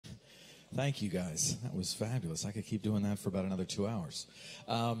Thank you, guys. That was fabulous. I could keep doing that for about another 2 hours.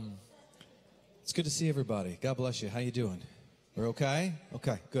 It's good to see everybody. God bless you. How you doing? We're okay?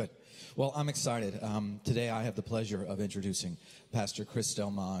 Okay, good. Well, I'm excited. Today I have the pleasure of introducing Pastor Chris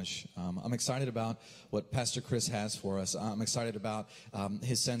Delmadge. I'm excited about what Pastor Chris has for us. I'm excited about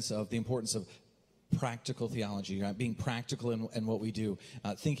his sense of the importance of practical theology, right? Being practical in what we do,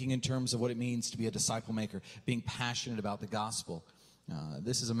 thinking in terms of what it means to be a disciple maker, being passionate about the gospel.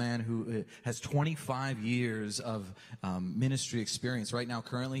 This is a man who has 25 years of ministry experience. Right now,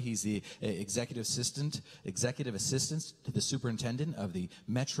 currently, he's the executive assistant to the superintendent of the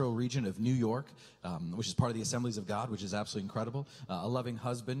metro region of New York, which is part of the Assemblies of God, which is absolutely incredible. A loving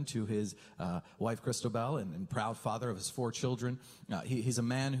husband to his wife, Christabel, and proud father of his 4 children. He's a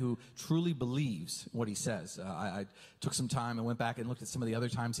man who truly believes what he says. I took some time and went back and looked at some of the other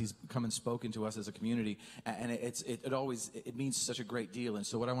times he's come and spoken to us as a community, and it means such a great deal. And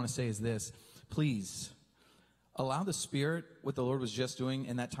so what I want to say is this: please allow the Spirit, what the Lord was just doing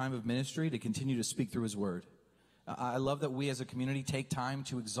in that time of ministry, to continue to speak through his word. I love that we as a community take time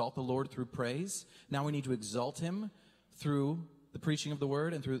to exalt the Lord through praise. Now we need to exalt him through the preaching of the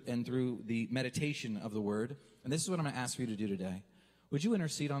word and through the meditation of the word. And this is what I'm going to ask for you to do today. Would you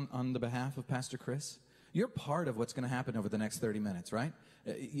intercede on the behalf of Pastor Chris? You're part of what's going to happen over the next 30 minutes, right?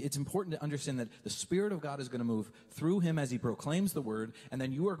 It's important to understand that the Spirit of God is going to move through him as he proclaims the word, and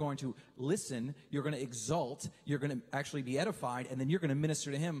then you are going to listen, you're going to exalt, you're going to actually be edified, and then you're going to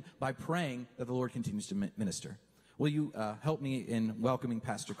minister to him by praying that the Lord continues to minister. Will you help me in welcoming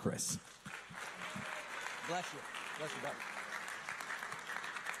Pastor Chris? Bless you. Bless you, God.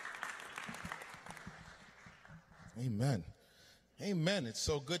 Amen. Amen. It's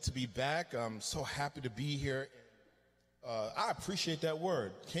so good to be back. I'm so happy to be here. I appreciate that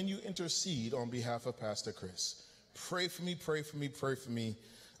word. Can you intercede on behalf of Pastor Chris? Pray for me, pray for me, pray for me.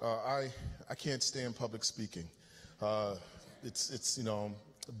 I can't stand public speaking. But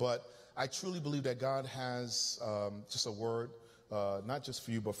I truly believe that God has just a word, not just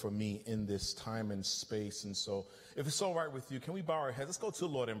for you, but for me in this time and space. And so if it's all right with you, can we bow our heads? Let's go to the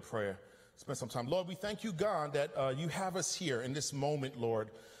Lord in prayer. Spend some time. Lord, we thank you, God, that you have us here in this moment, Lord,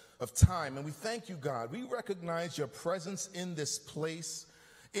 of time. And we thank you, God. We recognize your presence in this place,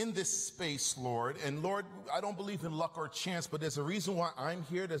 in this space, Lord. And Lord, I don't believe in luck or chance, but there's a reason why I'm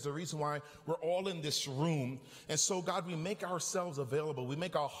here. There's a reason why we're all in this room. And so, God, we make ourselves available. We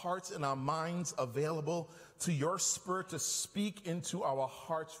make our hearts and our minds available to your Spirit to speak into our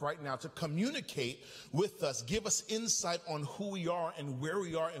hearts right now, to communicate with us, give us insight on who we are and where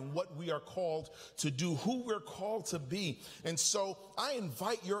we are and what we are called to do, who we're called to be. And so I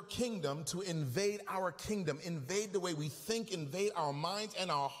invite your kingdom to invade our kingdom, invade the way we think, invade our minds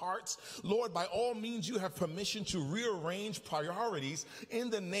and our hearts. Lord, by all means, you have permission to rearrange priorities in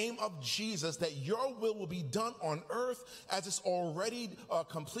the name of Jesus, that your will be done on earth as it's already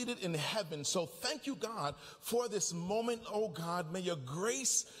completed in heaven. So thank you, God, for this moment. Oh God, may your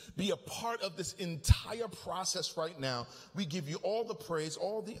grace be a part of this entire process right now. We give you all the praise,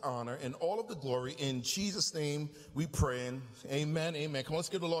 all the honor, and all of the glory. In Jesus' name we pray. And amen, amen. Come on, let's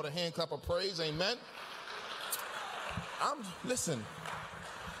give the Lord a hand clap of praise. Amen.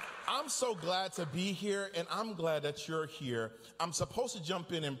 I'm so glad to be here, and I'm glad that you're here. I'm supposed to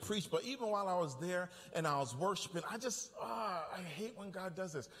jump in and preach, but even while I was there and I was worshiping, I hate when God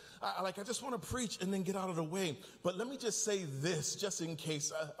does this. I just want to preach and then get out of the way. But let me just say this, just in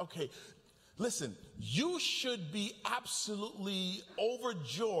case. Okay, listen, you should be absolutely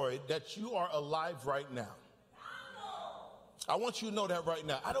overjoyed that you are alive right now. I want you to know that right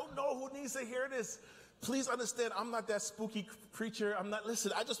now. I don't know who needs to hear this. Please understand, I'm not that spooky preacher.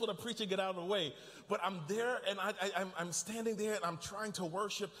 Listen, I just want to preach and get out of the way. But I'm there, and I'm standing there, and I'm trying to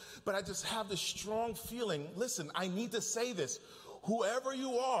worship, but I just have this strong feeling. Listen, I need to say this. Whoever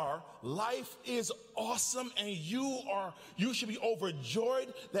you are, life is awesome, and you should be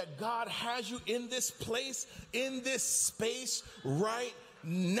overjoyed that God has you in this place, in this space right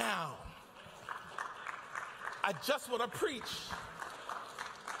now. I just want to preach.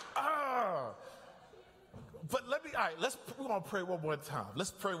 But we're going to pray one more time.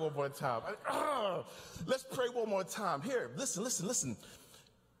 Let's pray one more time. Let's pray one more time. Here, listen.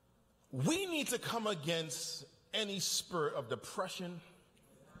 We need to come against any spirit of depression,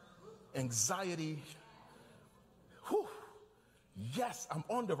 anxiety. Whew. Yes, I'm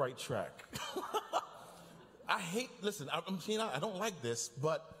on the right track. I don't like this,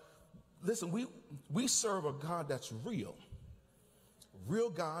 but listen, we serve a God that's real. Real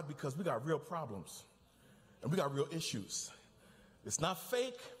God, because we got real problems. And we got real issues. It's not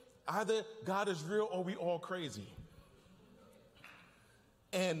fake. Either God is real or we all crazy.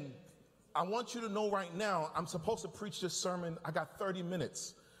 And I want you to know right now, I'm supposed to preach this sermon. I got 30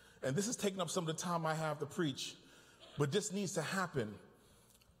 minutes. And this is taking up some of the time I have to preach. But this needs to happen.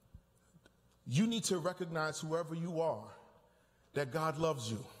 You need to recognize, whoever you are, that God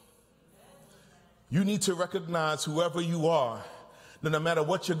loves you. You need to recognize, whoever you are, that no matter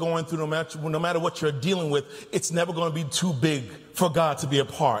what you're going through, no matter what you're dealing with, it's never going to be too big for God to be a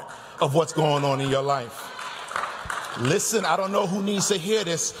part of what's going on in your life. Listen, I don't know who needs to hear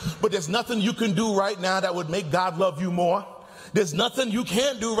this, but there's nothing you can do right now that would make God love you more. There's nothing you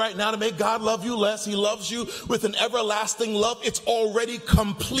can do right now to make God love you less. He loves you with an everlasting love. It's already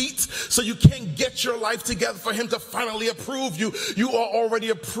complete. So you can't get your life together for him to finally approve you. You are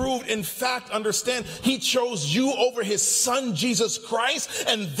already approved. In fact, understand, he chose you over his son, Jesus Christ.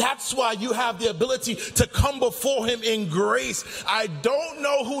 And that's why you have the ability to come before him in grace. I don't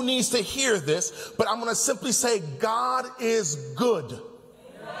know who needs to hear this, but I'm going to simply say, God is good.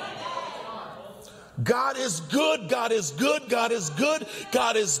 God is good, God is good, God is good,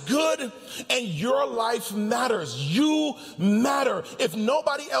 God is good, and your life matters. You matter. If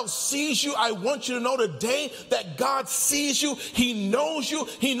nobody else sees you, I want you to know today that God sees you. He knows you.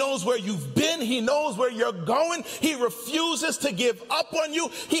 He knows where you've been. He knows where you're going. He refuses to give up on you.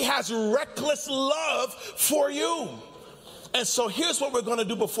 He has reckless love for you. And so here's what we're going to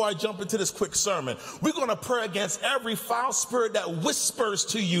do before I jump into this quick sermon. We're going to pray against every foul spirit that whispers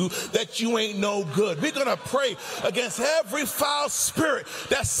to you that you ain't no good. We're going to pray against every foul spirit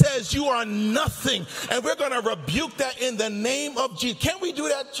that says you are nothing. And we're going to rebuke that in the name of Jesus. Can we do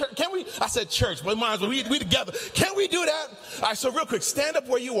that, church? Can we? I said church, but might as well we together. Can we do that? All right, so real quick, stand up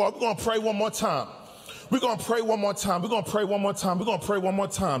where you are. We're going to pray one more time. We're going to pray one more time. We're going to pray one more time. We're going to pray one more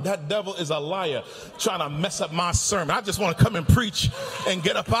time. That devil is a liar trying to mess up my sermon. I just want to come and preach and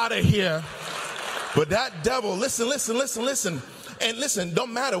get up out of here. But that devil, listen. And listen,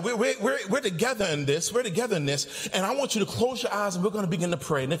 don't matter. We're together in this. We're together in this. And I want you to close your eyes and we're going to begin to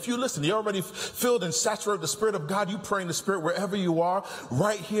pray. And if you listen, you're already filled and saturated with the Spirit of God. You pray in the Spirit wherever you are,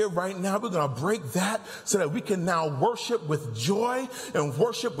 right here, right now. We're going to break that so that we can now worship with joy and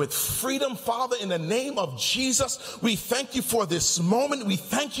worship with freedom. Father, in the name of Jesus, we thank you for this moment. We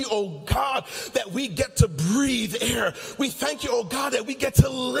thank you, oh God, that we get to breathe air. We thank you, oh God, that we get to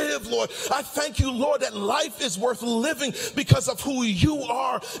live, Lord. I thank you, Lord, that life is worth living because of who you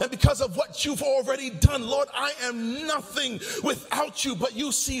are and because of what you've already done. Lord, I am nothing without you, but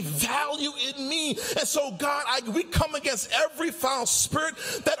you see value in me. And so, God, we come against every foul spirit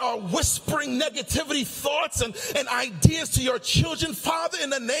that are whispering negativity thoughts and ideas to your children. Father, in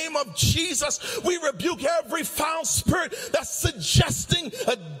the name of Jesus, we rebuke every foul spirit that's suggesting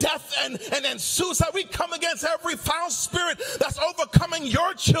a death and suicide. We come against every foul spirit that's overcoming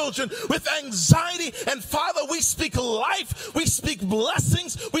your children with anxiety. And Father, we speak life. We speak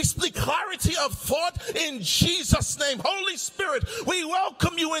blessings. We speak clarity of thought in Jesus' name. Holy Spirit, we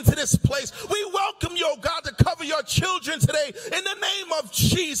welcome you into this place. We welcome you, oh God, to cover your children today in the name of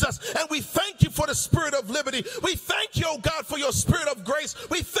Jesus. And we thank you for the spirit of liberty. We thank you, oh God, for your spirit of grace.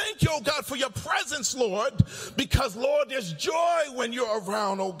 We thank you, oh God, for your presence, Lord, because, Lord, there's joy when you're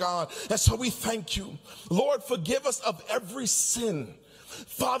around, oh God. And so we thank you. Lord, forgive us of every sin.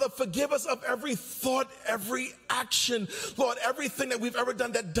 Father, forgive us of every thought, every action, Lord, everything that we've ever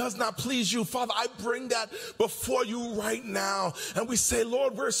done that does not please you. Father, I bring that before you right now. And we say,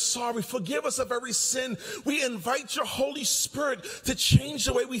 Lord, we're sorry. Forgive us of every sin. We invite your Holy Spirit to change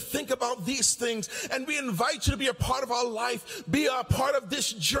the way we think about these things. And we invite you to be a part of our life, be a part of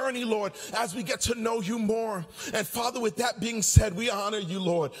this journey, Lord, as we get to know you more. And Father, with that being said, we honor you,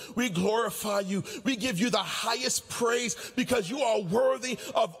 Lord. We glorify you. We give you the highest praise because you are worthy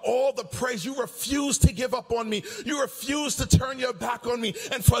of all the praise. You refuse to give up on me. You refuse to turn your back on me.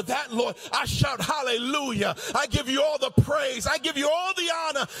 And for that, Lord, I shout hallelujah. I give you all the praise. I give you all the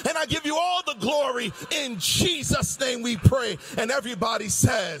honor. And I give you all the glory. In Jesus' name we pray. And everybody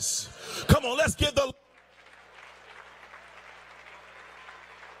says, come on, let's give the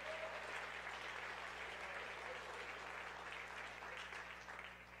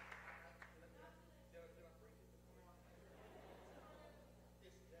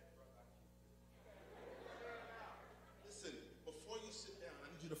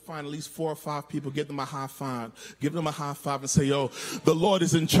find at least 4 or 5 people, give them a high five. Give them a high five and say, yo, the Lord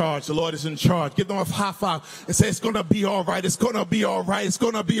is in charge. The Lord is in charge. Give them a high five and say, it's going to be all right. It's going to be all right. It's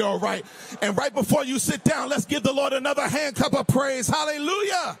going to be all right. And right before you sit down, let's give the Lord another hand clap of praise.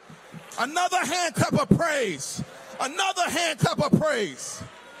 Hallelujah. Another hand clap of praise. Another hand clap of praise.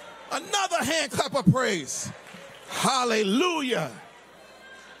 Another hand clap of praise. Hallelujah.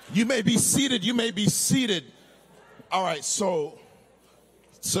 You may be seated. You may be seated. All right, so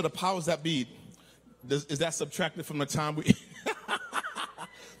So the powers that be, is that subtracted from the time we...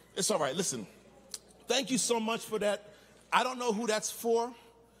 It's all right. Listen, thank you so much for that. I don't know who that's for,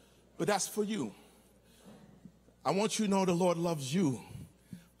 but that's for you. I want you to know the Lord loves you.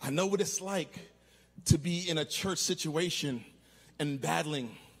 I know what it's like to be in a church situation and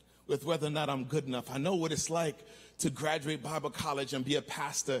battling with whether or not I'm good enough. I know what it's like to graduate Bible college and be a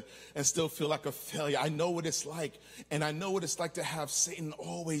pastor and still feel like a failure. I know what it's like, and I know what it's like to have Satan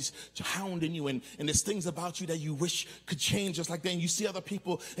always hounding you, and there's things about you that you wish could change just like that, and you see other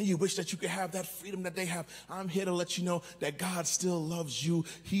people and you wish that you could have that freedom that they have. I'm here to let you know that God still loves you.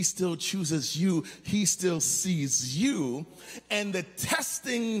 He still chooses you. He still sees you, and the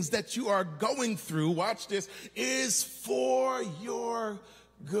testings that you are going through, watch this, is for your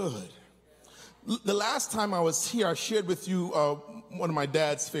good. The last time I was here, I shared with you one of my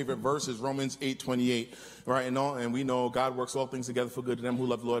dad's favorite verses, Romans 8:28, right? And we know God works all things together for good to them who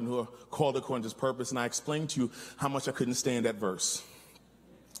love the Lord and who are called according to his purpose. And I explained to you how much I couldn't stand that verse.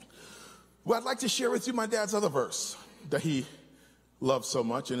 Well, I'd like to share with you my dad's other verse that he loves so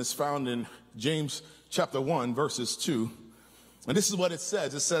much, and it's found in James chapter 1, verses 2. And this is what it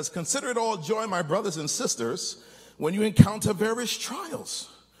says. It says, "Consider it all joy, my brothers and sisters, when you encounter various trials,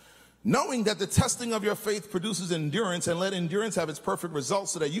 knowing that the testing of your faith produces endurance, and let endurance have its perfect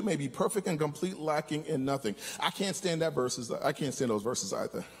results so that you may be perfect and complete, lacking in nothing." I can't stand that verses. I can't stand those verses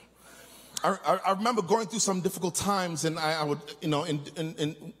either. I remember going through some difficult times, and I would,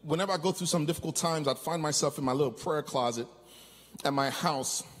 and whenever I go through some difficult times, I'd find myself in my little prayer closet at my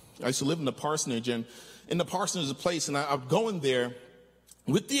house. I used to live in the parsonage, and in the parsonage is a place, and I'd go in there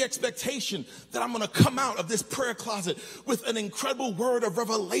with the expectation that I'm going to come out of this prayer closet with an incredible word of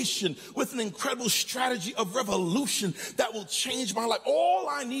revelation, with an incredible strategy of revolution that will change my life. All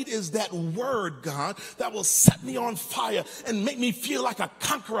I need is that word, God, that will set me on fire and make me feel like a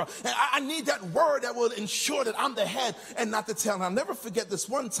conqueror. And I need that word that will ensure that I'm the head and not the tail. And I'll never forget this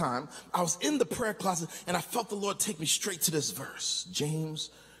one time I was in the prayer closet and I felt the Lord take me straight to this verse,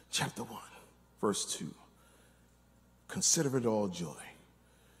 James chapter 1, verse 2. "Consider it all joy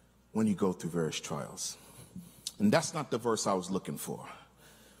when you go through various trials." And that's not the verse I was looking for.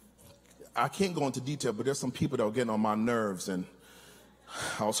 I can't go into detail, but there's some people that are getting on my nerves, and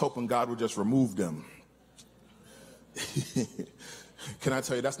I was hoping God would just remove them. Can I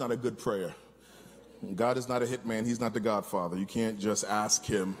tell you, that's not a good prayer. God is not a hitman. He's not the Godfather. You can't just ask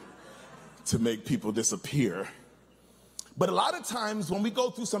him to make people disappear. But a lot of times when we go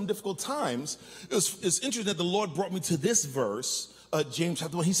through some difficult times, it's interesting that the Lord brought me to this verse, James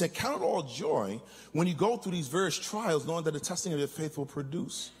chapter 1. He said, "Count it all joy when you go through these various trials, knowing that the testing of your faith will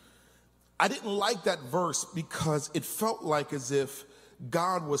produce." I didn't like that verse because it felt like as if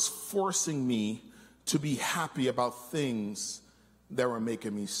God was forcing me to be happy about things that were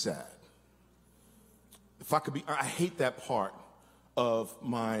making me sad. If I could be, I hate that part of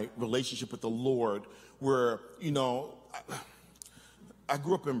my relationship with the Lord where, I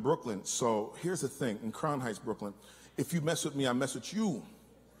grew up in Brooklyn. So here's the thing, in Crown Heights, Brooklyn, if you mess with me, I mess with you.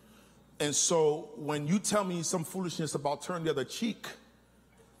 And so when you tell me some foolishness about turning the other cheek,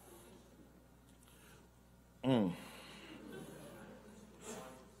 and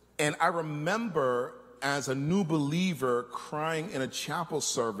I remember as a new believer crying in a chapel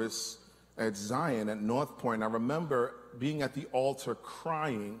service at Zion at North Point. I remember being at the altar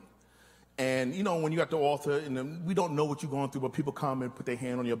crying. And, when you're at the altar, and we don't know what you're going through, but people come and put their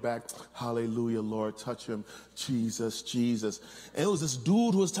hand on your back. "Hallelujah, Lord, touch him. Jesus, Jesus." And it was this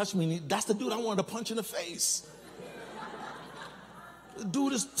dude who was touching me. That's the dude I wanted to punch in the face. The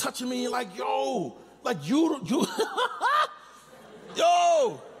dude is touching me like, yo, like you,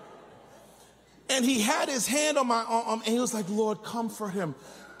 yo. And he had his hand on my arm, and he was like, "Lord, comfort him,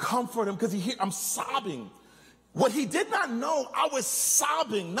 because I'm sobbing." What he did not know, I was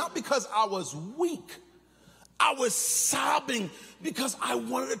sobbing, not because I was weak. I was sobbing because I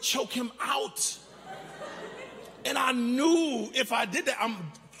wanted to choke him out. And I knew if I did that,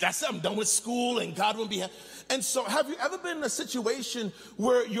 I'm done with school and God wouldn't be happy. And so have you ever been in a situation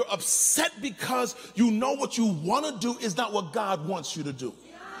where you're upset because you know what you want to do is not what God wants you to do?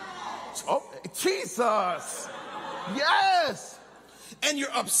 Yes. Oh, Jesus. Yes. And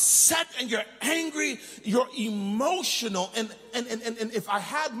you're upset and you're angry, you're emotional. And if I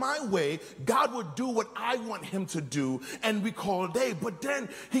had my way, God would do what I want him to do, and we call it a day. But then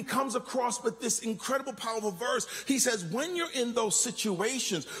he comes across with this incredible, powerful verse. He says, when you're in those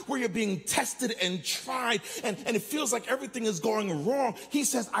situations where you're being tested and tried, and it feels like everything is going wrong, he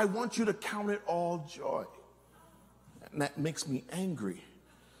says, I want you to count it all joy. And that makes me angry,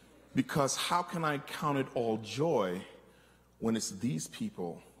 because how can I count it all joy when it's these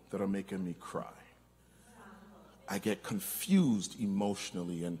people that are making me cry. I get confused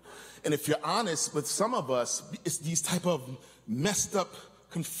emotionally. And if you're honest with some of us, it's these type of messed up,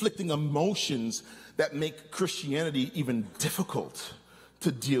 conflicting emotions that make Christianity even difficult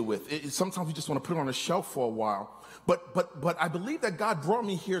to deal with. Sometimes we just want to put it on a shelf for a while. But I believe that God brought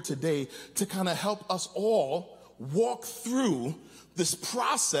me here today to kind of help us all walk through this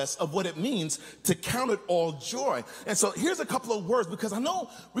process of what it means to count it all joy. And so here's a couple of words, because I know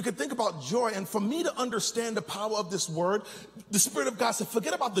we could think about joy, and for me to understand the power of this word, the Spirit of God said,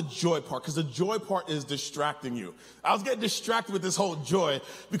 forget about the joy part, because the joy part is distracting you. I was getting distracted with this whole joy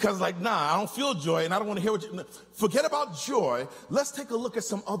because I don't feel joy and I don't want to hear what you... Forget about joy. Let's take a look at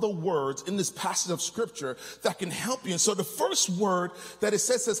some other words in this passage of scripture that can help you. And so the first word that it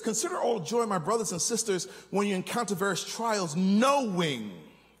says, consider all joy, my brothers and sisters, when you encounter various trials, knowing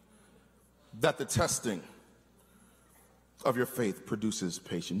that the testing of your faith produces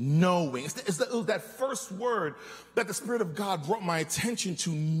patience. Knowing. It was that first word that the Spirit of God brought my attention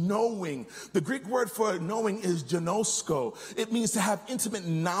to, knowing. The Greek word for knowing is gnosko. It means to have intimate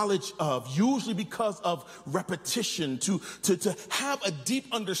knowledge of, usually because of repetition, to have a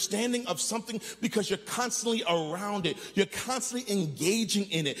deep understanding of something because you're constantly around it. You're constantly engaging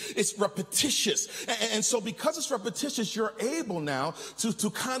in it. It's repetitious. And so because it's repetitious, you're able now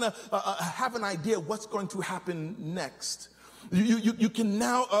to kind of have an idea of what's going to happen next. You can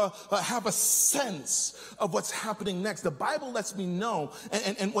now have a sense of what's happening next. The Bible lets me know,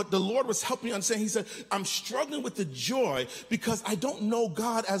 and what the Lord was helping me understand, he said, I'm struggling with the joy because I don't know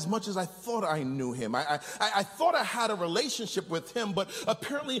God as much as I thought I knew him. I thought I had a relationship with him, but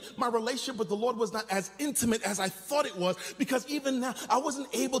apparently my relationship with the Lord was not as intimate as I thought it was, because even now I wasn't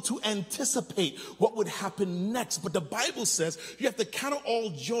able to anticipate what would happen next. But the Bible says you have to count it all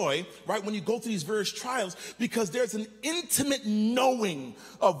joy, right, when you go through these various trials, because there's an intimate knowing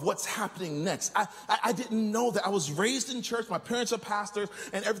of what's happening next. I didn't know that. I was raised in church. My parents are pastors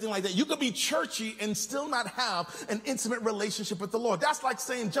and everything like that. You could be churchy and still not have an intimate relationship with the Lord. That's like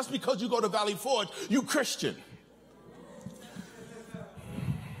saying just because you go to Valley Forge, you Christian.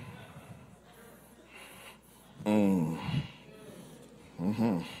 I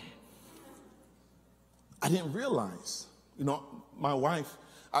didn't realize, my wife,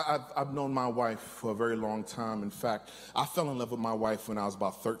 I've known my wife for a very long time. In fact, I fell in love with my wife when I was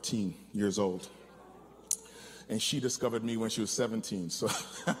about 13 years old. And she discovered me when she was 17. So,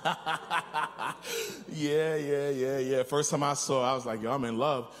 yeah. First time I saw her, I was like, yo, I'm in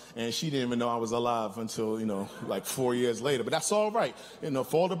love. And she didn't even know I was alive until, like 4 years later. But that's all right.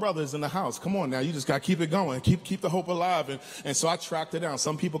 For all the brothers in the house, come on now. You just got to keep it going. Keep the hope alive. And so I tracked her down.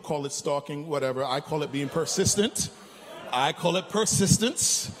 Some people call it stalking, whatever. I call it being persistent. I call it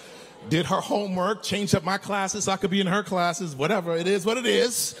persistence. Did her homework, changed up my classes so I could be in her classes, whatever. It is what it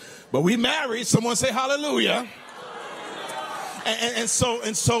is. But we married. Someone say hallelujah. And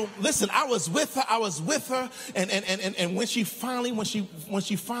so listen, I was with her and when she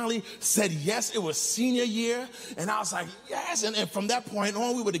finally said yes, it was senior year, and I was like, yes, and from that point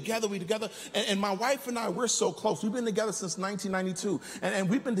on we were together, and my wife and I, we're so close. We've been together since 1992, and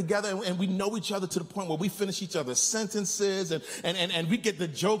we've been together, and we know each other to the point where we finish each other's sentences, and we get the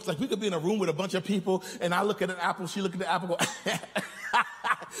jokes. Like, we could be in a room with a bunch of people, and I look at an apple, she look at the apple,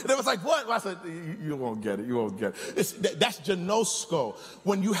 and it was like, what? I said, you won't get it. That's gnosko.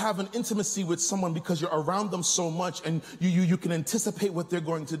 When you have an intimacy with someone because you're around them so much and you can anticipate what they're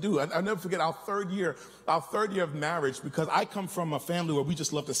going to do. I'll never forget our third year of marriage, because I come from a family where we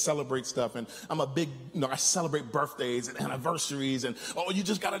just love to celebrate stuff. And I'm a big, I celebrate birthdays and anniversaries and, oh, you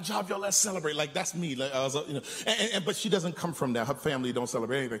just got a job, yo, let's celebrate. Like, that's me. Like, but she doesn't come from that. Her family don't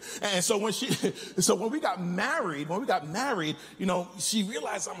celebrate anything. And so when we got married, she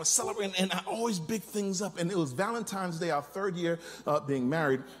realized I'm a celebrant, and I always big things up. And it was Valentine's Day, our third year being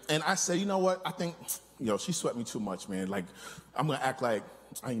married. And I said, you know what? I think, she sweat me too much, man. Like, I'm going to act like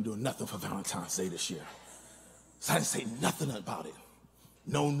I ain't doing nothing for Valentine's Day this year. So I didn't say nothing about it.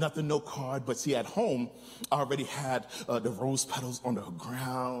 No card. But see, at home, I already had the rose petals on the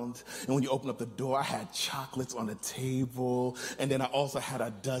ground. And when you open up the door, I had chocolates on the table. And then I also had a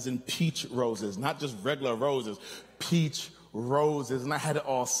dozen peach roses, not just regular roses, peach roses. And I had it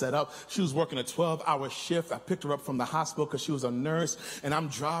all set up. She was working a 12-hour shift. I picked her up from the hospital because she was a nurse. And I'm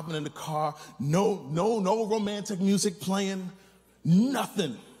driving in the car. No romantic music playing.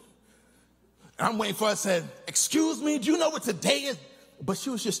 Nothing. I'm waiting for her. I said, excuse me, do you know what today is? But she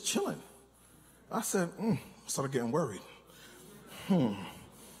was just chilling. I said, started getting worried.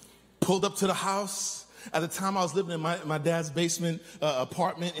 Pulled up to the house. At the time, I was living in my dad's basement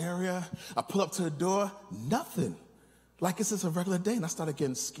apartment area. I pull up to the door, nothing. like it's just a regular day. And I started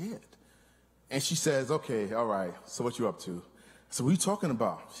getting scared. And she says, okay, all right, so what you up to? So what are you talking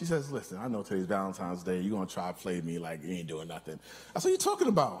about? She says, listen, I know today's Valentine's Day. You're going to try to play me like you ain't doing nothing. I said, what are you talking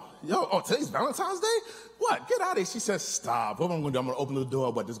about? Today's Valentine's Day? What? Get out of here. She says, stop. What am I going to do? I'm going to open the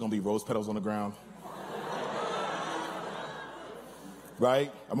door, but there's going to be rose petals on the ground. Right?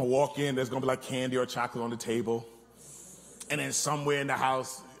 I'm going to walk in. There's going to be like candy or chocolate on the table. And then somewhere in the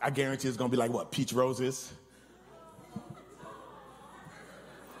house, I guarantee it's going to be like, what, peach roses?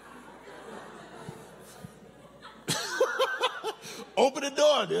 Open the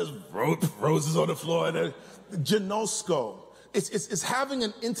door, there's roses on the floor. And Ginosko. It's having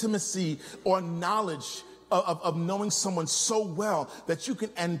an intimacy or knowledge of knowing someone so well that you can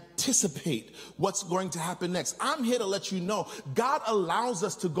anticipate what's going to happen next. I'm here to let you know God allows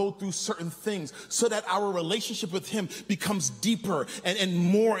us to go through certain things so that our relationship with him becomes deeper and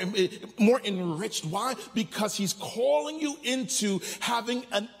more enriched. Why? Because he's calling you into having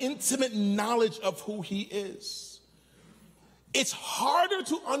an intimate knowledge of who he is. It's harder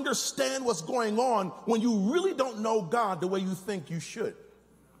to understand what's going on when you really don't know God the way you think you should,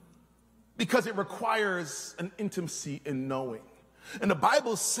 because it requires an intimacy in knowing. And the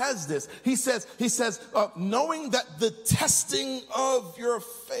Bible says this. He says, knowing that the testing of your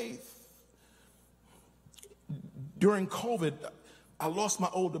faith. During COVID, I lost my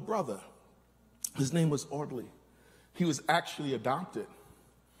older brother. His name was Audley. He was actually adopted.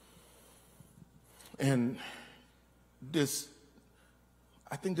 And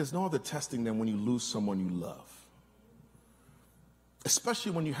I think there's no other testing than when you lose someone you love. Especially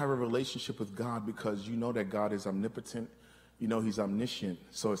when you have a relationship with God, because you know that God is omnipotent, you know he's omniscient.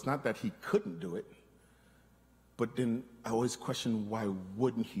 So it's not that he couldn't do it, but then I always question, why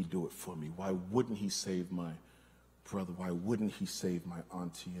wouldn't he do it for me? Why wouldn't he save my brother? Why wouldn't he save my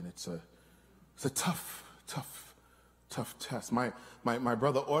auntie? And it's a tough test. My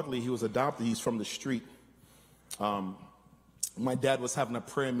brother Audley, he was adopted. He's from the street. My dad was having a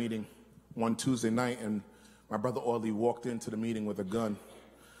prayer meeting one Tuesday night, and my brother Audley walked into the meeting with a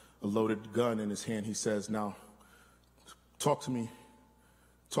loaded gun in his hand. He says, now, talk me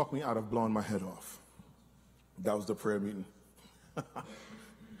out of blowing my head off. That was the prayer meeting.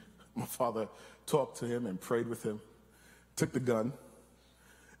 My father talked to him and prayed with him, took the gun,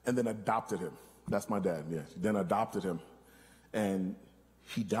 and then adopted him. That's my dad, yes. Then adopted him, and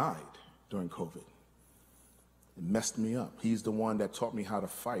he died during COVID. It messed me up. He's the one that taught me how to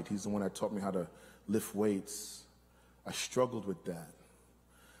fight. He's the one that taught me how to lift weights. I struggled with that.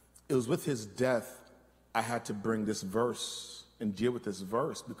 It was with his death I had to bring this verse and deal with this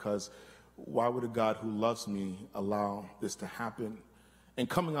verse, because why would a God who loves me allow this to happen? And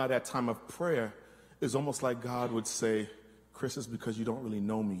coming out of that time of prayer, it's almost like God would say, Chris, it's because you don't really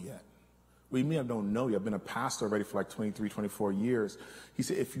know me yet. What do you mean I don't know you? I've been a pastor already for like 23, 24 years. He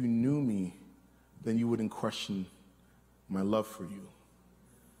said, if you knew me, then you wouldn't question my love for you.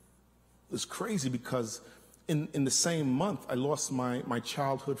 It's crazy because in the same month, I lost my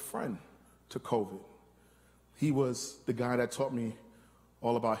childhood friend to COVID. He was the guy that taught me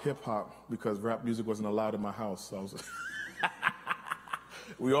all about hip hop, because rap music wasn't allowed in my house. So I was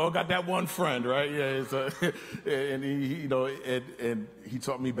we all got that one friend, right? Yeah. And he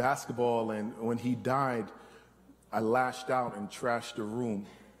taught me basketball. And when he died, I lashed out and trashed the room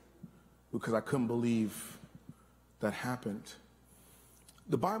because I couldn't believe that happened.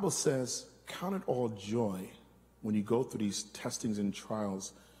 The Bible says, count it all joy when you go through these testings and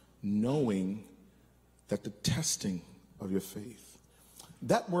trials, knowing that the testing of your faith.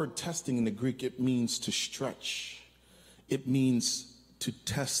 That word testing in the Greek, it means to stretch. It means to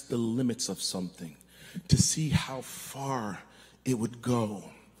test the limits of something, to see how far it would go.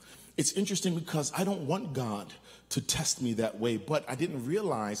 It's interesting because I don't want God to test me that way, but I didn't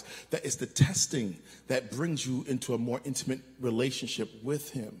realize that it's the testing that brings you into a more intimate relationship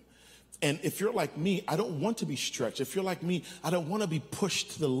with him. And if you're like me, I don't want to be stretched. If you're like me, I don't want to be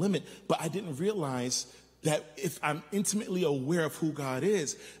pushed to the limit, but I didn't realize that if I'm intimately aware of who God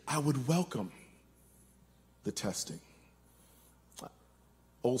is, I would welcome the testing.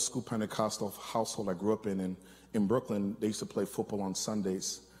 Old school Pentecostal household I grew up in Brooklyn, they used to play football on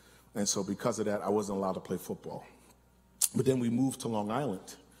Sundays. And so because of that, I wasn't allowed to play football. But then we moved to Long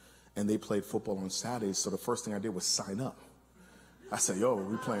Island, and they played football on Saturdays. So the first thing I did was sign up. I said, yo,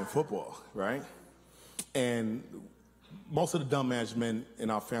 we're playing football, right? And most of the Delmadge men in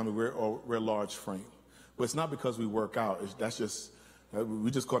our family, we're large frame. But it's not because we work out.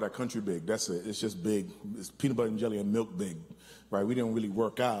 We just call that country big. That's it. It's just big. It's peanut butter and jelly and milk big, right? We didn't really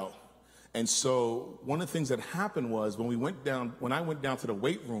work out. And so one of the things that happened was when I went down to the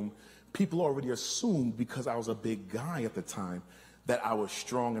weight room, people already assumed, because I was a big guy at the time, that I was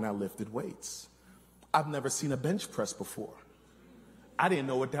strong and I lifted weights. I've never seen a bench press before. I didn't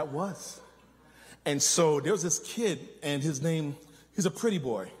know what that was. And so there was this kid, and he's a pretty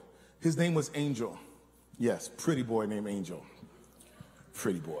boy. His name was Angel. Yes, pretty boy named Angel.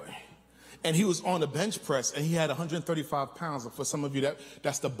 Pretty boy. And he was on the bench press, and he had 135 pounds. For some of you,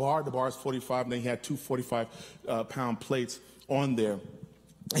 that's the bar. The bar is 45, and then he had two 45-pound plates on there.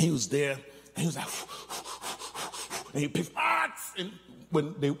 And he was there, and he was like, and he picks, and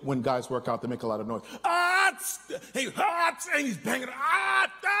when guys work out, they make a lot of noise. And he's banging,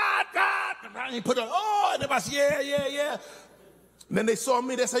 and he put on, and everybody said, yeah. And then they saw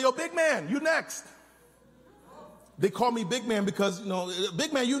me, they said, yo, big man, you next. They call me big man because,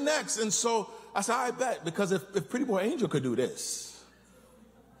 big man, you next. And so I said, I bet, because if Pretty Boy Angel could do this,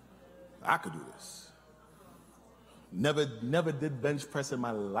 I could do this. Never did bench press in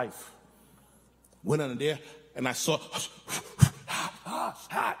my life. Went under there, and I saw,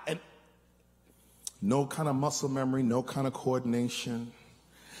 and no kind of muscle memory, no kind of coordination.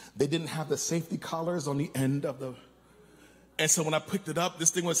 They didn't have the safety collars on the end of the... And so when I picked it up,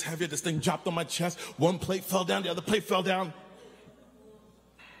 this thing was heavier. This thing dropped on my chest. One plate fell down, the other plate fell down.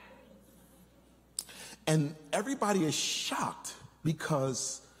 And everybody is shocked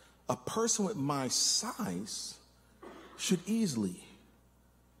because a person with my size should easily.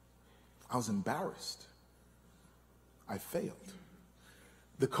 I was embarrassed. I failed.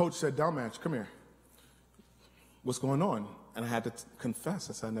 The coach said, Delmadge, come here. What's going on? And I had to confess.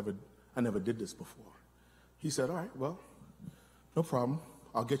 I said, I never did this before. He said, all right, well, no problem.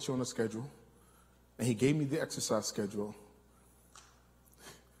 I'll get you on a schedule. And he gave me the exercise schedule.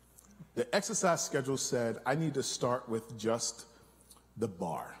 The exercise schedule said I need to start with just the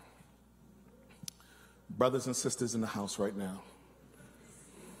bar. Brothers and sisters in the house right now,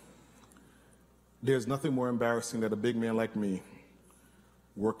 there's nothing more embarrassing than a big man like me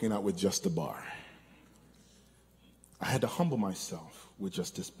working out with just the bar. I had to humble myself with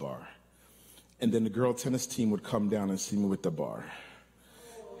just this bar. And then the girl tennis team would come down and see me with the bar.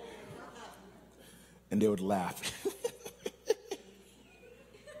 And they would laugh.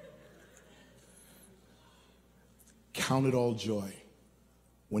 Count it all joy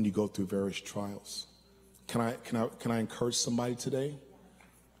when you go through various trials. Can I encourage somebody today?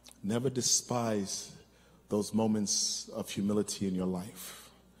 Never despise those moments of humility in your life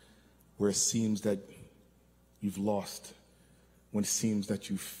where it seems that you've lost, when it seems that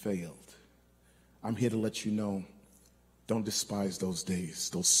you've failed. I'm here to let you know, don't despise those days,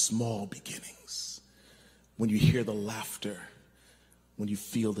 those small beginnings. When you hear the laughter, when you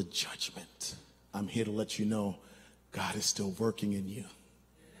feel the judgment, I'm here to let you know God is still working in you.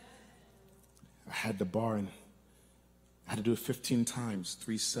 I had the bar and I had to do it 15 times,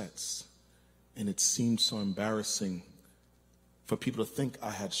 3 sets. And it seemed so embarrassing for people to think I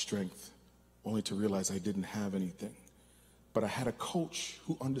had strength, only to realize I didn't have anything. But I had a coach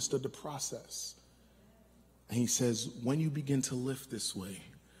who understood the process. And he says, when you begin to lift this way,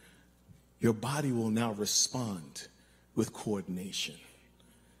 your body will now respond with coordination.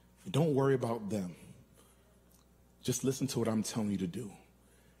 Don't worry about them. Just listen to what I'm telling you to do.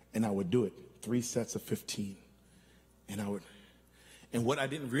 And I would do it, 3 sets of 15. And what I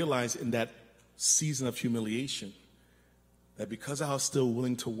didn't realize in that season of humiliation, that because I was still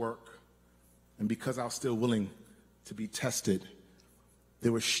willing to work, and because I was still willing to be tested,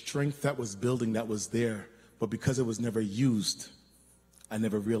 there was strength that was building that was there. But because it was never used, I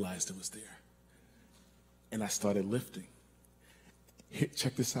never realized it was there. And I started lifting. Here,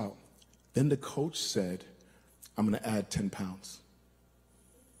 check this out. Then the coach said, I'm going to add 10 pounds.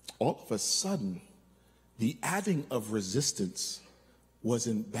 All of a sudden, the adding of resistance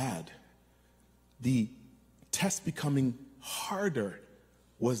wasn't bad. The test becoming harder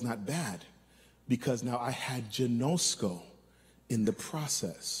was not bad, because now I had Genosco in the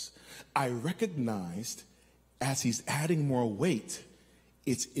process. I recognized as he's adding more weight,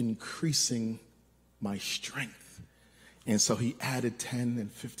 it's increasing my strength. And so he added 10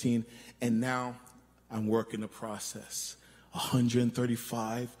 and 15, and now I'm working the process.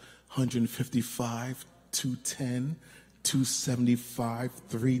 135, 155, 210, 275,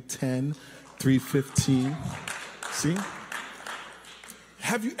 310, 315. See?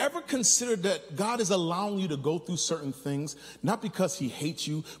 Have you ever considered that God is allowing you to go through certain things, not because he hates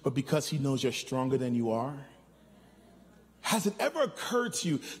you, but because he knows you're stronger than you are? Has it ever occurred to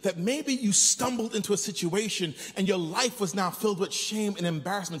you that maybe you stumbled into a situation and your life was now filled with shame and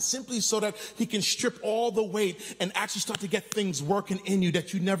embarrassment simply so that he can strip all the weight and actually start to get things working in you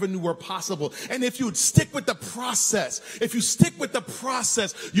that you never knew were possible? And if you would stick with the process,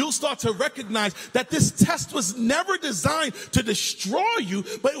 you'll start to recognize that this test was never designed to destroy you,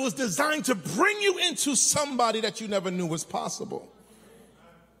 but it was designed to bring you into somebody that you never knew was possible.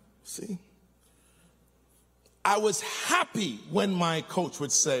 See? I was happy when my coach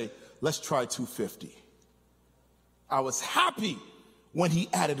would say, let's try 250. I was happy when he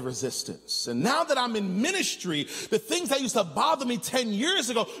added resistance. And now that I'm in ministry, the things that used to bother me 10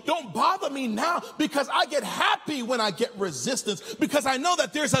 years ago don't bother me now, because I get happy when I get resistance, because I know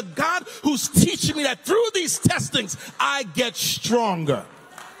that there's a God who's teaching me that through these testings, I get stronger.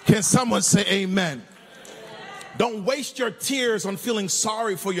 Can someone say amen? Don't waste your tears on feeling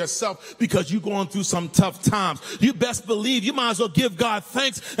sorry for yourself because you're going through some tough times. You best believe you might as well give God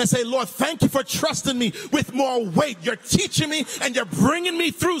thanks and say, Lord, thank you for trusting me with more weight. You're teaching me and you're bringing me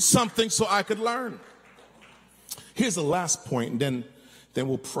through something so I could learn. Here's the last point, and then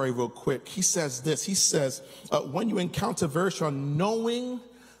we'll pray real quick. He says this. He says, when you encounter virtue, knowing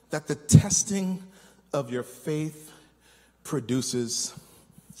that the testing of your faith produces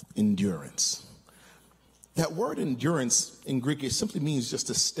endurance. That word endurance in Greek, it simply means just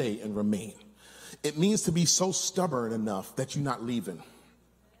to stay and remain. It means to be so stubborn enough that you're not leaving.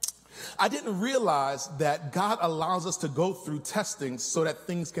 I didn't realize that God allows us to go through testing so that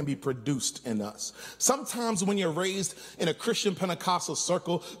things can be produced in us. Sometimes when you're raised in a Christian Pentecostal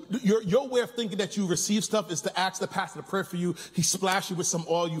circle, your way of thinking that you receive stuff is to ask the pastor to pray for you. He splashes you with some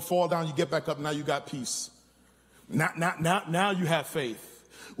oil, you fall down, you get back up, now you got peace. Now you have faith.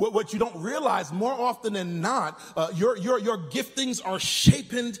 What you don't realize, more often than not, your giftings are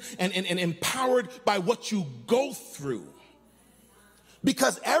shaped and empowered by what you go through.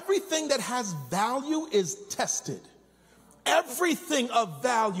 Because everything that has value is tested. Everything of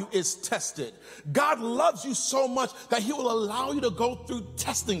value is tested. God loves you so much that he will allow you to go through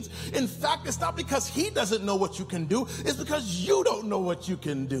testings. In fact, it's not because he doesn't know what you can do. It's because you don't know what you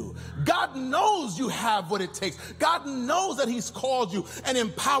can do. God knows you have what it takes. God knows that he's called you and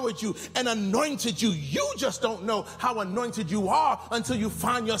empowered you and anointed you. You just don't know how anointed you are until you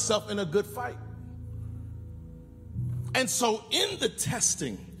find yourself in a good fight. And so in the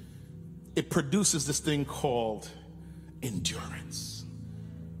testing, it produces this thing called endurance.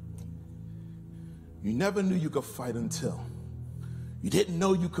 You never knew you could fight until. You didn't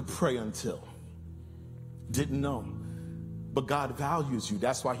know you could pray until. Didn't know. But God values you.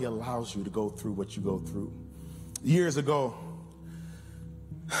 That's why he allows you to go through what you go through. Years ago,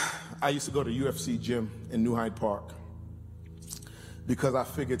 I used to go to UFC gym in New Hyde Park because I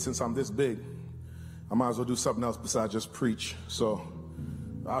figured since I'm this big, I might as well do something else besides just preach. So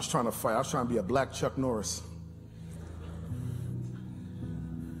I was trying to fight. I was trying to be a black Chuck Norris.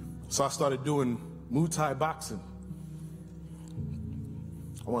 So I started doing Muay Thai boxing.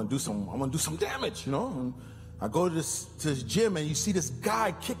 I want to do some damage, you know. And I go to this gym and you see this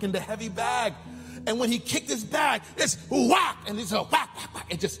guy kicking the heavy bag. And when he kicked his bag, it's whack, and it's a whack, whack, whack.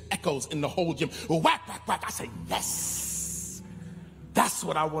 It just echoes in the whole gym. Whack, whack, whack. I say, yes. That's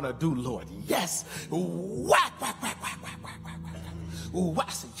what I want to do, Lord. Yes. Whack, whack, whack, whack, whack, whack, whack, whack. Whack.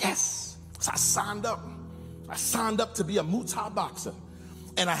 I said, yes. So I signed up. I signed up to be a Muay Thai boxer.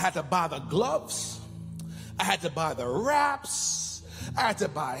 And I had to buy the gloves. I had to buy the wraps. I had to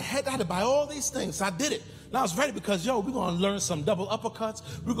buy all these things. So I did it. And I was ready because, we're going to learn some double uppercuts.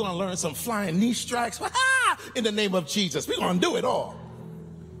 We're going to learn some flying knee strikes. In the name of Jesus. We're going to do it all.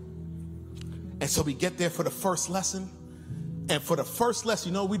 And so we get there for the first lesson. And for the first lesson,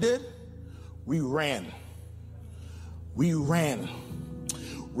 you know what we did? We ran. We ran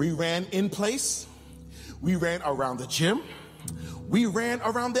in place. We ran around the gym. We ran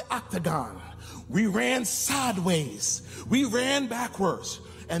around the octagon. We ran sideways. We ran backwards.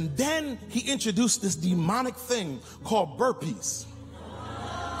 And then he introduced this demonic thing called burpees.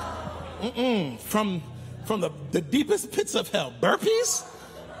 From the deepest pits of hell. Burpees?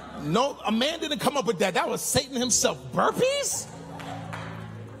 No, a man didn't come up with that. That was Satan himself. Burpees?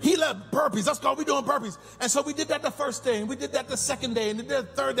 He left burpees. That's all we doing, burpees. And so we did that the first day, and we did that the second day, and we did that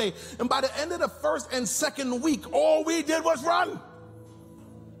the third day. And by the end of the first and second week, all we did was run.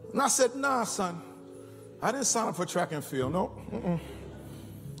 And I said, nah, son, I didn't sign up for track and field. No.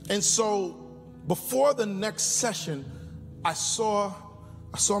 And so before the next session, I saw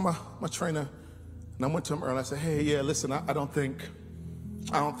my trainer, and I went to him early. I said, hey, yeah, listen, I don't think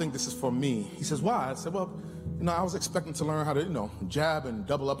this is for me. He says, why? I said, well, I was expecting to learn how to, jab and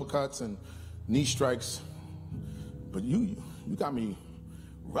double uppercuts and knee strikes. but you got me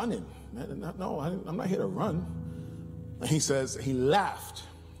running. No, I'm not here to run. And he says, he laughed.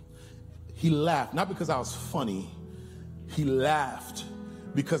 He laughed, not because I was funny. He laughed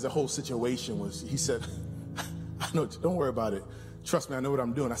because the whole situation was, he said, I know, don't worry about it. Trust me, I know what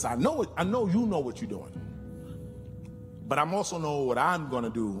I'm doing. I said, I know you know what you're doing. But I'm also know what I'm going to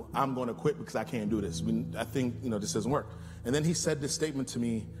do. I'm going to quit because I can't do this. I think, this doesn't work. And then he said this statement to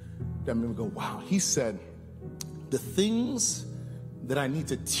me that made me go, wow. He said, the things that I need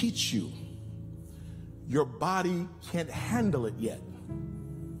to teach you, your body can't handle it yet.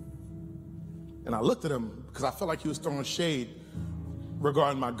 And I looked at him because I felt like he was throwing shade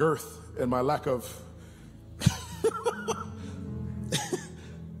regarding my girth and my lack of...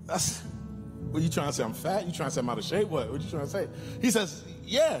 What you trying to say? I'm fat? You trying to say I'm out of shape? What you trying to say? He says,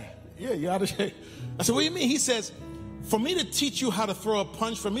 yeah, you're out of shape. I said, what do you mean? He says, for me to teach you how to throw a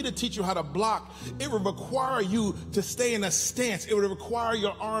punch, for me to teach you how to block, it would require you to stay in a stance. It would require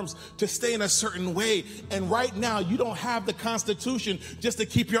your arms to stay in a certain way. And right now, you don't have the constitution just to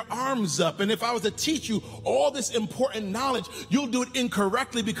keep your arms up. And if I was to teach you all this important knowledge, you'll do it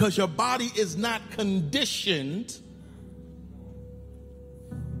incorrectly because your body is not conditioned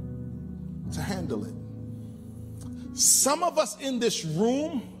to handle it. Some of us in this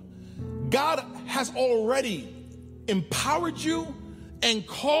room, God has already empowered you and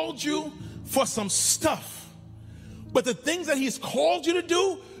called you for some stuff. But the things that he's called you to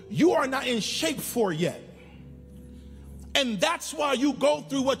do, you are not in shape for yet. And that's why you go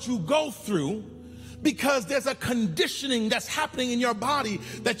through what you go through, because there's a conditioning that's happening in your body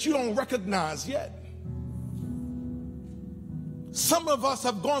that you don't recognize yet. Some of us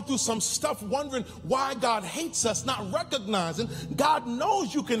have gone through some stuff wondering why God hates us, not recognizing God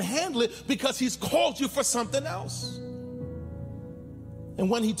knows you can handle it because he's called you for something else. And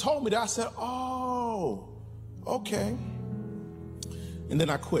when he told me that, I said, oh, okay. And then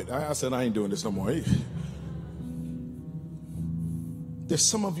I quit. I said, I ain't doing this no more. There's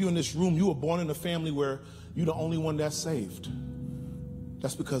some of you in this room, you were born in a family where you're the only one that's saved.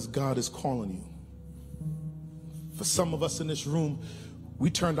 That's because God is calling you. For some of us in this room,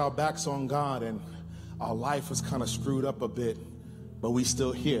 we turned our backs on God and our life was kind of screwed up a bit, but we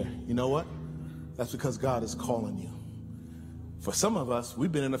still here. You know what? That's because God is calling you. For some of us,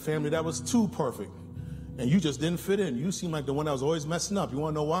 we've been in a family that was too perfect and you just didn't fit in. You seem like the one that was always messing up. You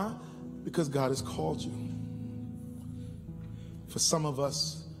want to know why? Because God has called you. For some of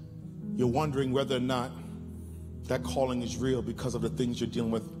us, you're wondering whether or not that calling is real because of the things you're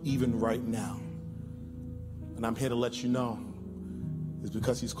dealing with even right now. And I'm here to let you know it's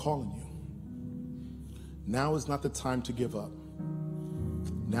because he's calling you. Now is not the time to give up.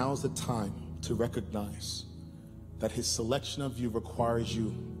 Now is the time to recognize that his selection of you requires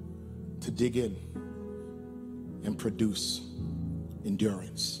you to dig in and produce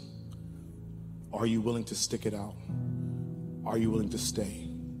endurance. Are you willing to stick it out? Are you willing to stay?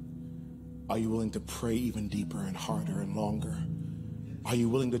 Are you willing to pray even deeper and harder and longer? Are you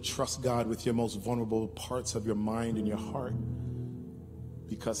willing to trust God with your most vulnerable parts of your mind and your heart?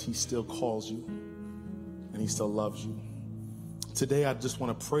 Because he still calls you and he still loves you. Today, I just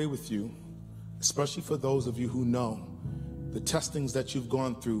want to pray with you, especially for those of you who know the testings that you've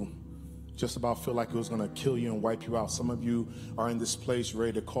gone through just about feel like it was going to kill you and wipe you out. Some of you are in this place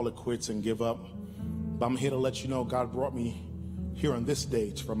ready to call it quits and give up. But I'm here to let you know God brought me here on this day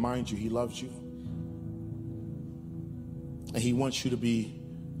to remind you he loves you. And he wants you to be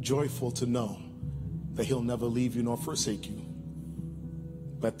joyful to know that he'll never leave you nor forsake you.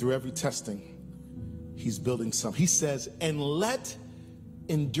 But through every testing, he's building something. He says, and let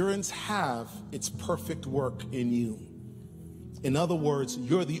endurance have its perfect work in you. In other words,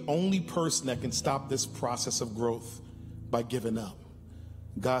 you're the only person that can stop this process of growth by giving up.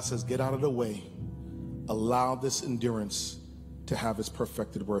 God says, get out of the way. Allow this endurance to have its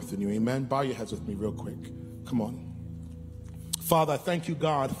perfected worth in you. Amen. Bow your heads with me real quick. Come on. Father, I thank you,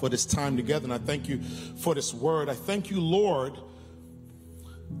 God, for this time together, and I thank you for this word. I thank you, Lord,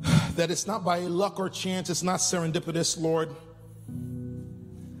 that it's not by luck or chance, it's not serendipitous, Lord,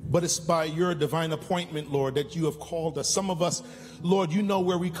 but it's by your divine appointment, Lord, that you have called us. Some of us, Lord, you know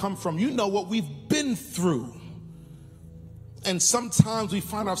where we come from. You know what we've been through. And sometimes we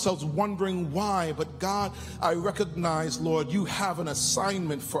find ourselves wondering why, but God, I recognize, Lord, you have an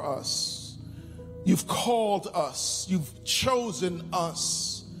assignment for us. You've called us. You've chosen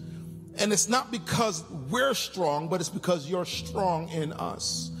us. And it's not because we're strong, but it's because you're strong in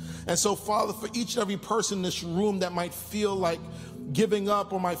us. And so, Father, for each and every person in this room that might feel like giving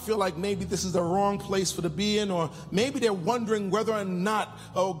up, or might feel like maybe this is the wrong place for to be in, or maybe they're wondering whether or not,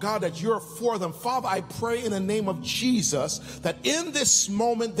 oh God, that you're for them. Father, I pray in the name of Jesus that in this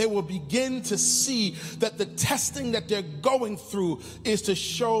moment they will begin to see that the testing that they're going through is to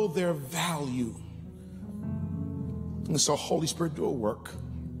show their value. And so, Holy Spirit, do a work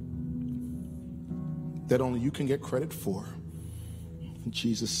that only you can get credit for. In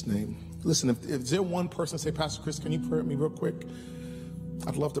Jesus' name. Listen, if there one person say, Pastor Chris, can you pray with me real quick?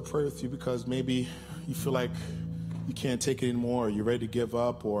 I'd love to pray with you, because maybe you feel like you can't take it anymore, or you're ready to give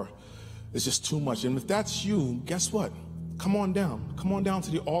up, or it's just too much. And if that's you, guess what? Come on down. Come on down to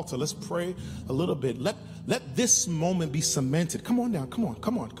the altar. Let's pray a little bit. Let this moment be cemented. Come on down. Come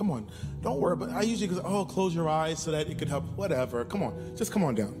on. Don't worry about it. I usually go, close your eyes so that it could help. Whatever. Come on. Just come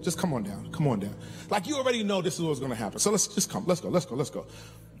on down. Come on down. Like you already know this is what's going to happen. So let's just come. Let's go. Just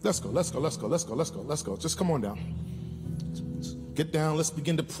come on down. Get down. Let's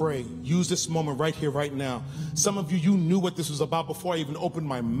begin to pray. Use this moment right here, right now. Some of you knew what this was about before I even opened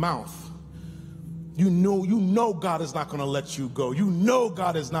my mouth. You know God is not going to let you go. You know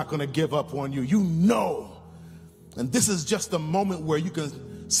God is not going to give up on you. You know. And this is just a moment where you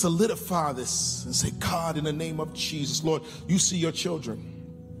can solidify this and say, God, in the name of Jesus, Lord, you see your children.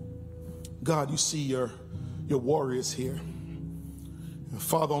 God, you see your warriors here. And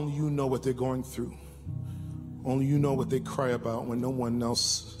Father, only you know what they're going through. Only you know what they cry about when no one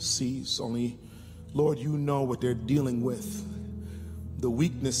else sees. Only, Lord, you know what they're dealing with. The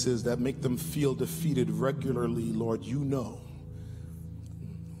weaknesses that make them feel defeated regularly, Lord, you know.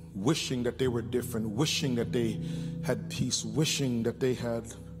 Wishing that they were different, wishing that they had peace, wishing that they had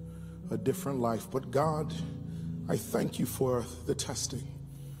a different life. But God, I thank you for the testing.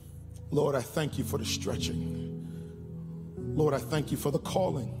 Lord, I thank you for the stretching. Lord, I thank you for the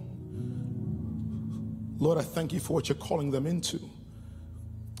calling. Lord, I thank you for what you're calling them into.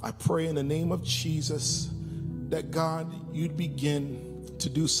 I pray in the name of Jesus that, God, you'd begin to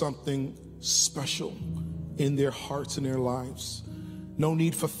do something special in their hearts and their lives. No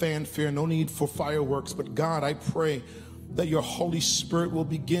need for fanfare, no need for fireworks, but God, I pray that your Holy Spirit will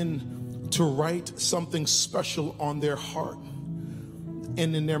begin to write something special on their heart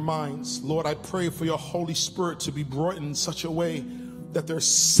and in their minds. Lord, I pray for your Holy Spirit to be brought in such a way that they're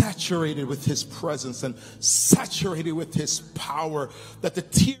saturated with his presence and saturated with his power, that the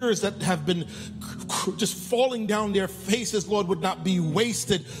tears that have been just falling down their faces, Lord, would not be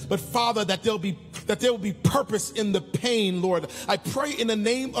wasted, but Father, that there will be purpose in the pain, Lord. I pray in the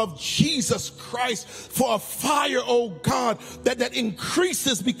name of Jesus Christ for a fire, oh God, that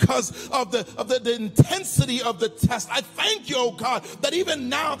increases because of the intensity of the test. I thank you, oh God, that even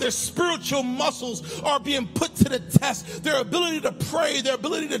now their spiritual muscles are being put to the test. Their ability to pray, their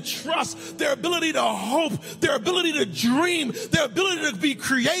ability to trust, their ability to hope, their ability to dream, their ability to be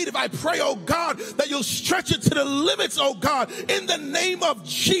creative. I pray, oh God, that you'll stretch it to the limits, oh God, in the name of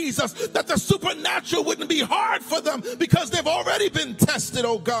Jesus, that the supernatural wouldn't be hard for them because they've already been tested,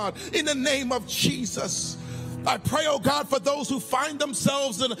 oh God, in the name of Jesus. I pray, oh God, for those who find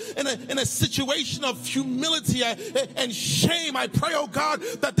themselves in a situation of humility and shame. I pray, oh God,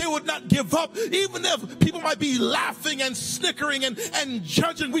 that they would not give up, even if people might be laughing and snickering and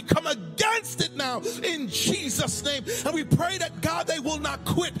judging. We come against it now in Jesus' name. And we pray that, God, they will not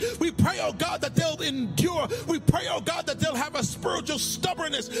quit. We pray, oh God, that they'll endure. We pray, oh God, that they'll have a spiritual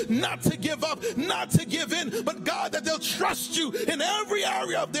stubbornness not to give up, not to give in, but God, that they'll trust you in every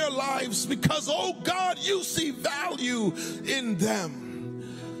area of their lives because, oh God, you see value in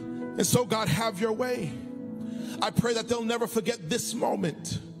them. And so, God, have your way. I pray that they'll never forget this moment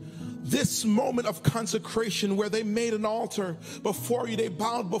of consecration where they made an altar before you. They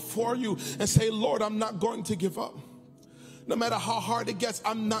bowed before you and say, Lord, I'm not going to give up. No matter how hard it gets,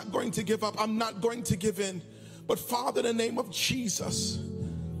 I'm not going to give up. I'm not going to give in. But Father, in the name of Jesus,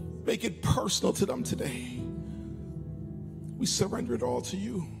 make it personal to them today. We surrender it all to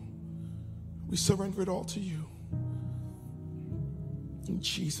you. We surrender it all to you. In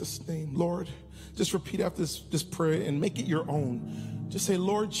Jesus' name, Lord, just repeat after this prayer and make it your own. Just say,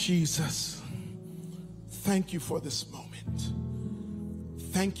 Lord Jesus, thank you for this moment.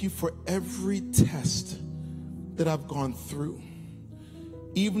 Thank you for every test that I've gone through.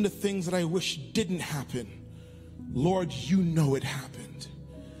 Even the things that I wish didn't happen. Lord, you know it happened.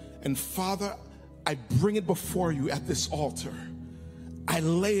 And Father, I bring it before you at this altar. I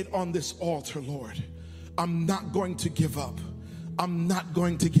lay it on this altar, Lord. I'm not going to give up. I'm not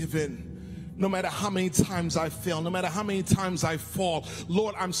going to give in. No matter how many times I fail, no matter how many times I fall,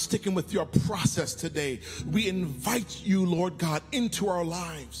 Lord, I'm sticking with your process today. We invite you, Lord God, into our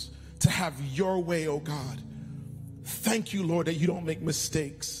lives to have your way, oh God. Thank you, Lord, that you don't make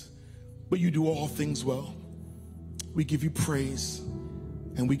mistakes, but you do all things well. We give you praise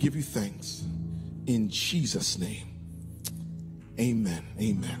and we give you thanks. In Jesus' name, amen.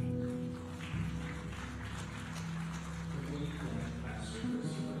 Amen.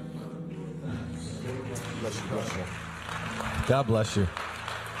 Bless you, bless you. God bless you.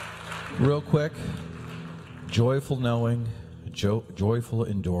 Real quick, joyful knowing, joyful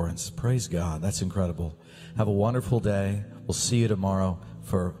endurance. Praise God. That's incredible. Have a wonderful day. We'll see you tomorrow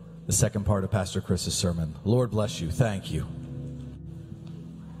for the second part of Pastor Chris's sermon. Lord bless you. Thank you.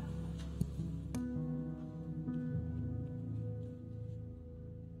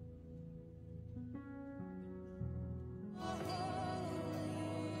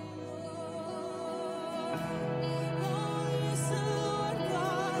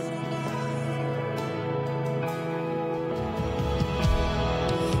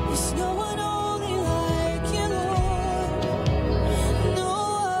 There's no one only like you, Lord.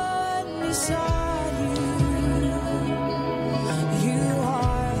 No one beside.